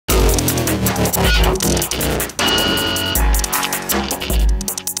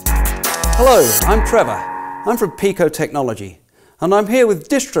Hello, I'm Trevor. I'm from Pico Technology, and I'm here with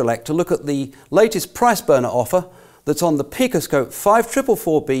Distrelec to look at the latest PriceBurner offer that's on the PicoScope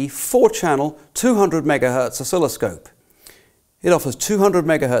 5444B 4-channel 200 MHz oscilloscope. It offers 200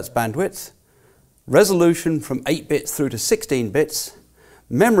 MHz bandwidth, resolution from 8 bits through to 16 bits,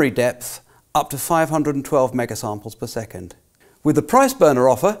 memory depth up to 512 megasamples per second. With the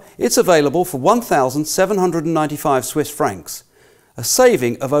PriceBurner offer, it's available for 1,795 Swiss francs, a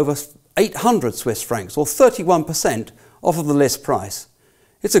saving of over 800 Swiss francs, or 31% off of the list price.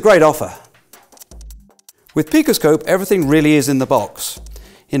 It's a great offer. With PicoScope, everything really is in the box.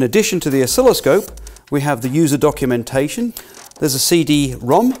 In addition to the oscilloscope, we have the user documentation. There's a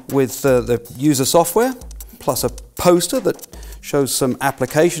CD-ROM with the user software, plus a poster that shows some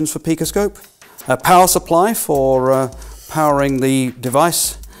applications for PicoScope, a power supply for powering the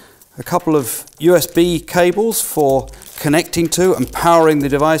device, a couple of USB cables for connecting to and powering the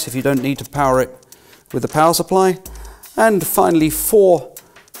device if you don't need to power it with the power supply, and finally 4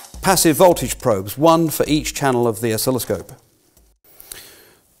 passive voltage probes, 1 for each channel of the oscilloscope.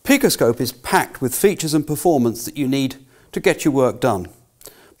 PicoScope is packed with features and performance that you need to get your work done.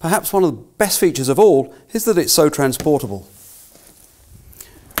 Perhaps one of the best features of all is that it's so transportable.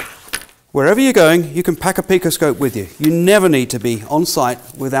 Wherever you're going, you can pack a PicoScope with you. You never need to be on site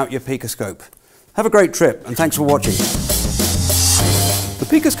without your PicoScope. Have a great trip, and thanks for watching. The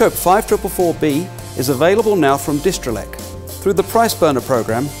PicoScope 5444B is available now from Distrelec through the PriceBurner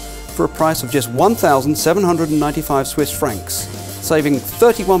program for a price of just 1,795 Swiss francs, saving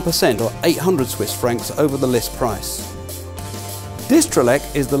 31% or 800 Swiss francs over the list price.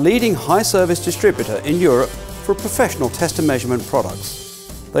 Distrelec is the leading high-service distributor in Europe for professional test and measurement products.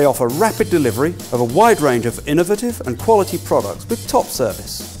 They offer rapid delivery of a wide range of innovative and quality products with top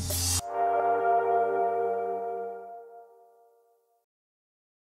service.